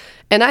it.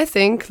 And I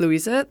think,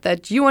 Louisa,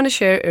 that you want to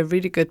share a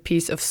really good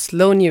piece of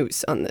slow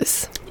news on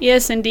this.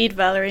 Yes, indeed,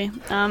 Valerie.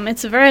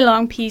 It's a very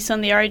long piece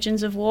on the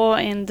origins of war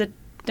in the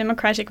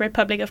Democratic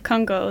Republic of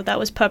Congo that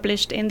was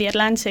published in The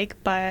Atlantic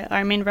by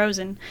Armin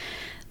Rosen.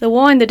 The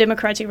war in the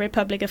Democratic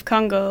Republic of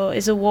Congo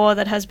is a war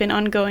that has been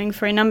ongoing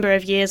for a number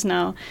of years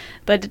now,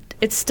 but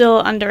it's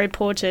still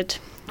underreported.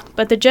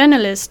 But the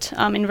journalist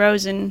Armin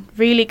Rosen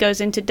really goes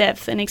into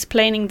depth in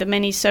explaining the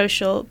many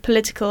social,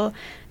 political,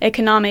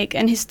 economic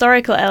and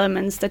historical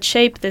elements that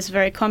shape this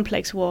very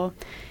complex war.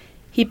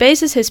 He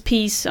bases his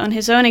piece on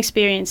his own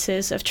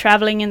experiences of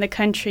traveling in the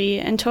country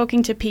and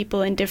talking to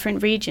people in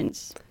different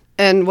regions.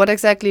 And what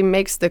exactly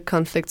makes the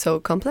conflict so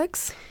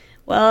complex?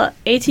 Well,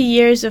 80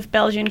 years of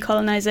Belgian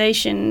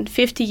colonization,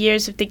 50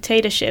 years of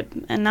dictatorship,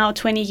 and now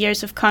 20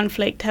 years of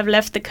conflict have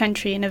left the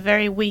country in a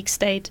very weak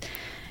state.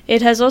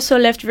 It has also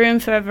left room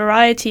for a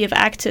variety of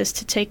actors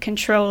to take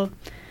control.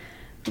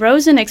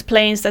 Rosen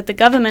explains that the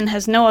government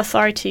has no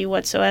authority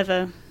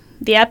whatsoever.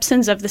 The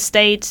absence of the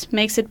state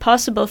makes it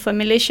possible for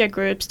militia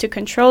groups to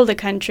control the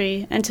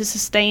country and to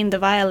sustain the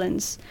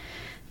violence.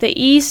 The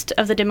east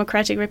of the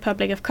Democratic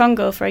Republic of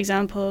Congo, for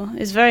example,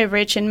 is very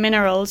rich in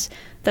minerals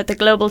that the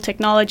global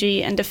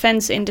technology and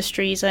defense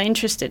industries are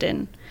interested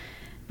in.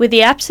 With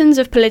the absence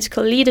of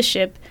political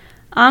leadership,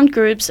 armed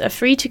groups are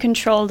free to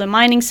control the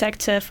mining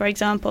sector, for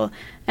example,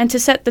 and to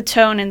set the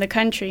tone in the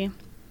country.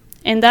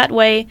 In that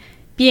way,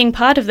 being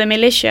part of the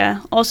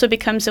militia also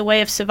becomes a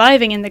way of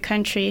surviving in the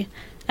country,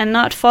 and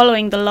not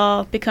following the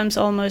law becomes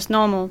almost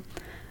normal.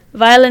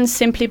 Violence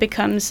simply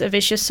becomes a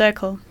vicious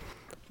circle.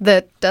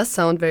 That does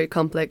sound very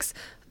complex.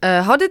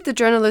 How did the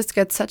journalist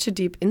get such a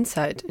deep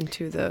insight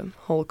into the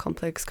whole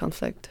complex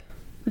conflict?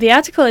 The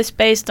article is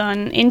based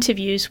on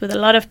interviews with a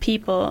lot of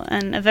people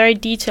and a very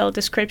detailed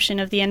description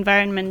of the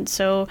environment,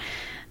 so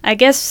I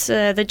guess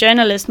the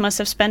journalist must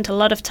have spent a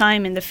lot of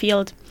time in the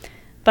field.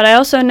 But I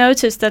also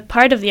noticed that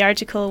part of the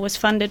article was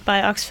funded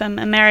by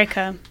Oxfam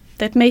America.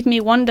 That made me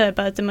wonder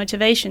about the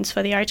motivations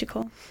for the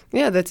article.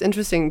 Yeah, that's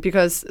interesting,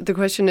 because the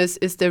question is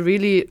there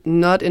really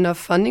not enough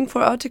funding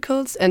for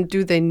articles? And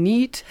do they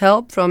need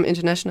help from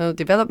international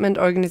development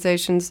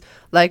organizations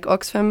like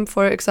Oxfam,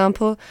 for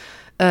example?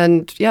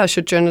 And yeah,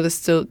 should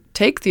journalists still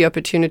take the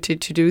opportunity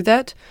to do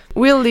that?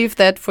 We'll leave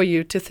that for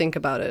you to think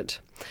about it.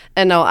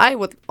 And now I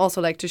would also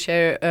like to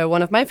share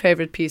one of my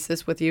favorite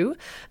pieces with you.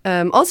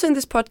 Also in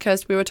this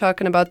podcast, we were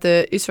talking about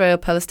the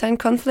Israel-Palestine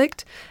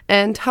conflict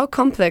and how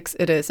complex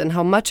it is and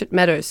how much it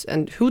matters,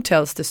 and who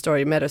tells the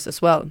story matters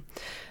as well.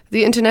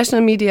 The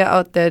international media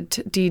outlet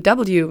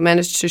DW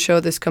managed to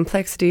show this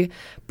complexity,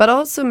 but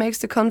also makes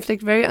the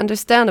conflict very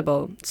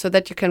understandable so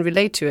that you can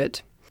relate to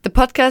it. The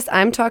podcast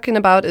I'm talking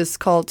about is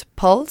called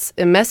Pulse,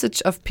 A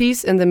Message of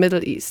Peace in the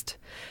Middle East.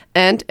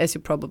 And, as you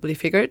probably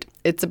figured,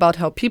 it's about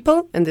how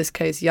people, in this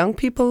case young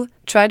people,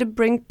 try to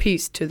bring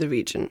peace to the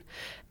region,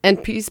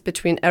 and peace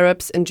between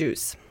Arabs and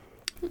Jews.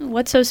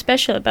 What's so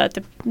special about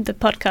the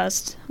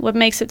podcast? What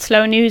makes it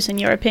slow news, in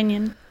your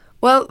opinion?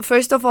 Well,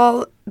 first of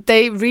all,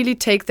 they really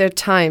take their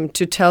time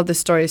to tell the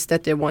stories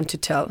that they want to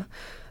tell.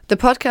 The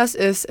podcast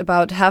is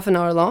about half an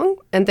hour long,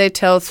 and they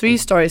tell 3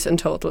 stories in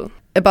total.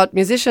 About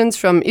musicians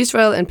from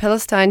Israel and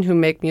Palestine who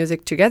make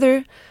music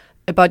together,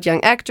 about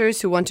young actors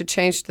who want to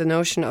change the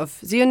notion of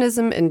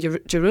Zionism in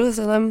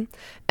Jerusalem,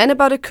 and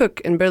about a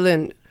cook in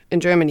Berlin, in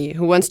Germany,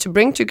 who wants to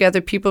bring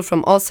together people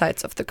from all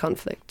sides of the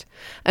conflict.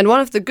 And one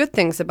of the good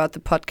things about the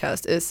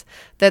podcast is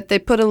that they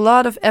put a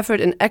lot of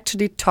effort in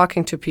actually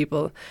talking to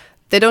people.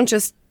 They don't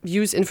just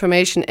use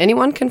information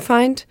anyone can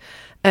find,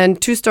 and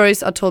 2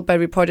 stories are told by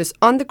reporters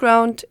on the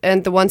ground,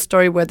 and the one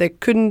story where they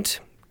couldn't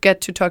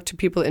get to talk to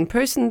people in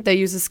person, they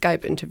use a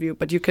Skype interview,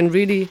 but you can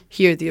really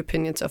hear the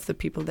opinions of the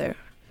people there.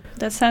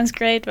 That sounds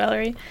great,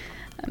 Valerie.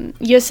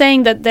 You're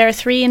saying that there are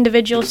 3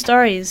 individual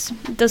stories.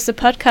 Does the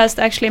podcast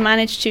actually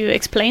manage to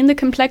explain the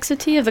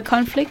complexity of the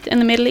conflict in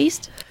the Middle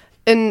East?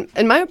 In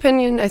my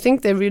opinion, I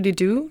think they really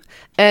do.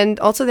 And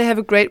also they have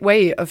a great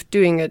way of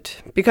doing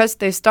it because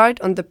they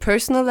start on the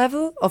personal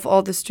level of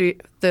all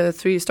the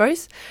three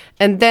stories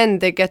and then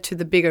they get to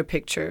the bigger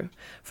picture.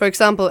 For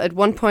example, at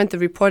one point the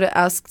reporter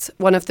asks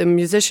one of the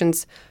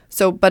musicians,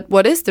 but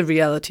what is the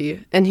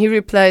reality? And he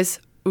replies,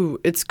 "Ooh,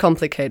 it's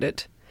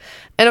complicated."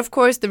 And of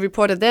course, the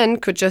reporter then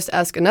could just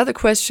ask another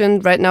question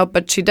right now,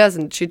 but she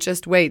doesn't. She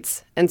just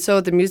waits. And so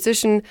the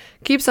musician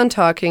keeps on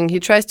talking. He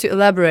tries to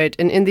elaborate.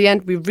 And in the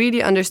end, we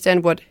really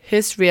understand what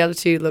his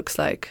reality looks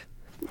like.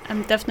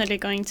 I'm definitely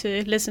going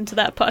to listen to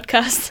that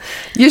podcast.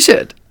 You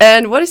should.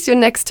 And what is your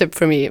next tip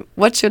for me?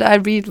 What should I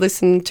read,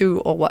 listen to,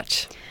 or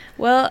watch?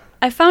 Well,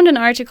 I found an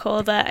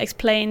article that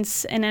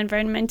explains an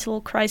environmental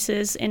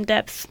crisis in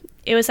depth.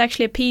 It was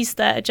actually a piece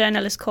that a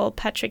journalist called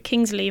Patrick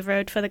Kingsley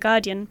wrote for The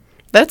Guardian.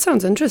 That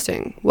sounds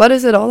interesting. What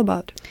is it all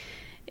about?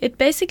 It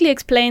basically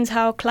explains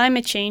how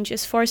climate change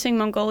is forcing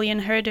Mongolian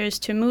herders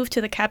to move to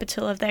the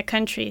capital of their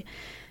country.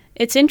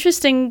 It's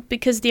interesting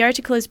because the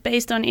article is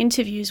based on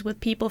interviews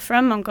with people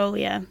from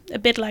Mongolia, a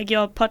bit like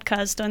your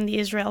podcast on the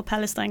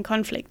Israel-Palestine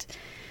conflict.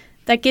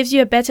 That gives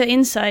you a better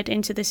insight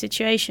into the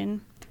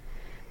situation.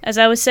 As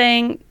I was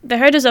saying, the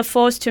herders are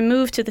forced to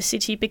move to the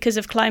city because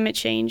of climate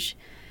change.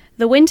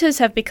 The winters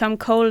have become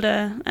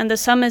colder and the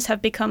summers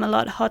have become a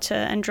lot hotter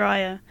and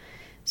drier.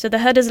 So the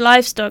herders'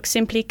 livestock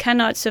simply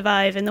cannot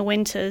survive in the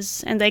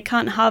winters and they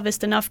can't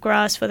harvest enough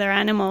grass for their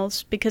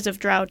animals because of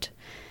drought.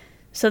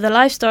 So the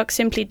livestock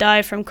simply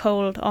die from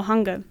cold or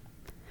hunger.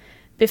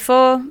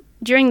 Before,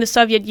 during the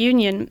Soviet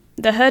Union,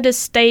 the herders'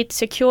 state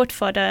secured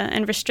fodder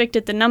and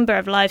restricted the number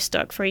of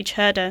livestock for each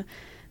herder.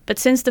 But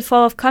since the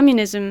fall of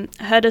communism,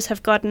 herders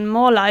have gotten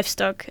more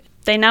livestock.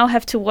 They now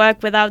have to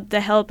work without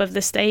the help of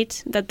the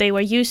state that they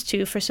were used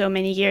to for so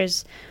many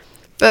years.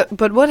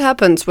 But what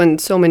happens when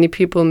so many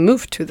people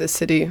move to the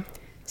city?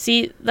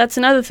 See, that's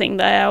another thing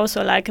that I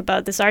also like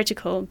about this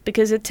article,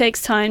 because it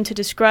takes time to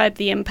describe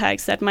the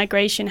impacts that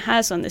migration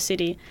has on the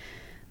city.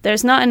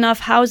 There's not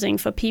enough housing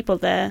for people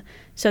there,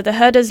 so the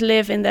herders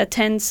live in their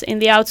tents in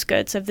the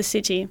outskirts of the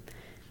city.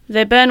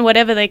 They burn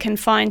whatever they can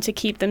find to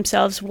keep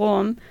themselves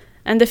warm,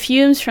 and the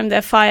fumes from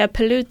their fire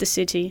pollute the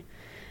city.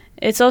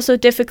 It's also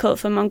difficult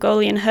for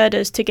Mongolian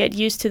herders to get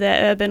used to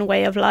their urban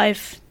way of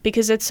life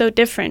because it's so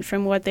different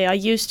from what they are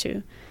used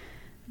to.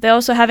 They're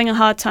also having a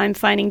hard time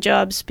finding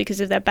jobs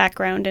because of their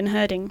background in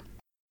herding.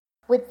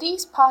 With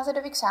these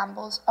positive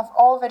examples of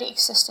already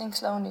existing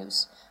slow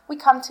news, we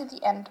come to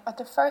the end of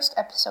the first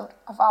episode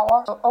of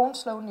our own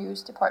slow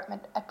news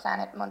department at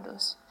Planet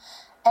Mundus,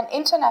 an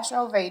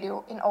international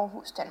radio in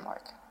Aarhus,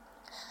 Denmark.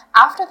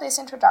 After this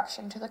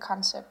introduction to the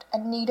concept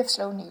and need of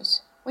slow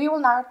news, we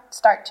will now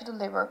start to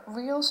deliver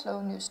real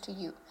slow news to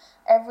you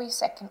every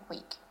second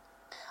week.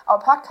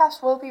 Our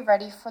podcast will be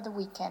ready for the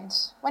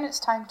weekends when it's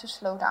time to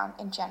slow down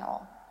in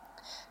general.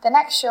 The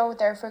next show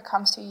therefore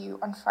comes to you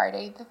on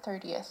Friday the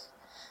 30th,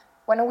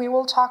 when we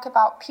will talk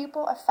about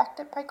people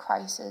affected by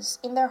crisis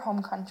in their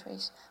home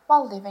countries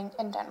while living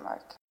in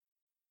Denmark.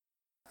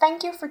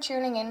 Thank you for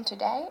tuning in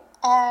today,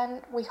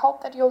 and we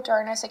hope that you'll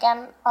join us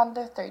again on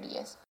the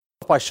 30th.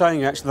 By showing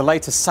you actually the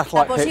latest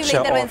satellite picture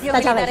of...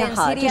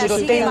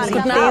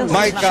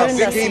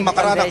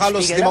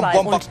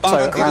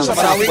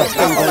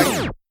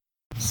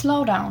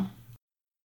 Slow down.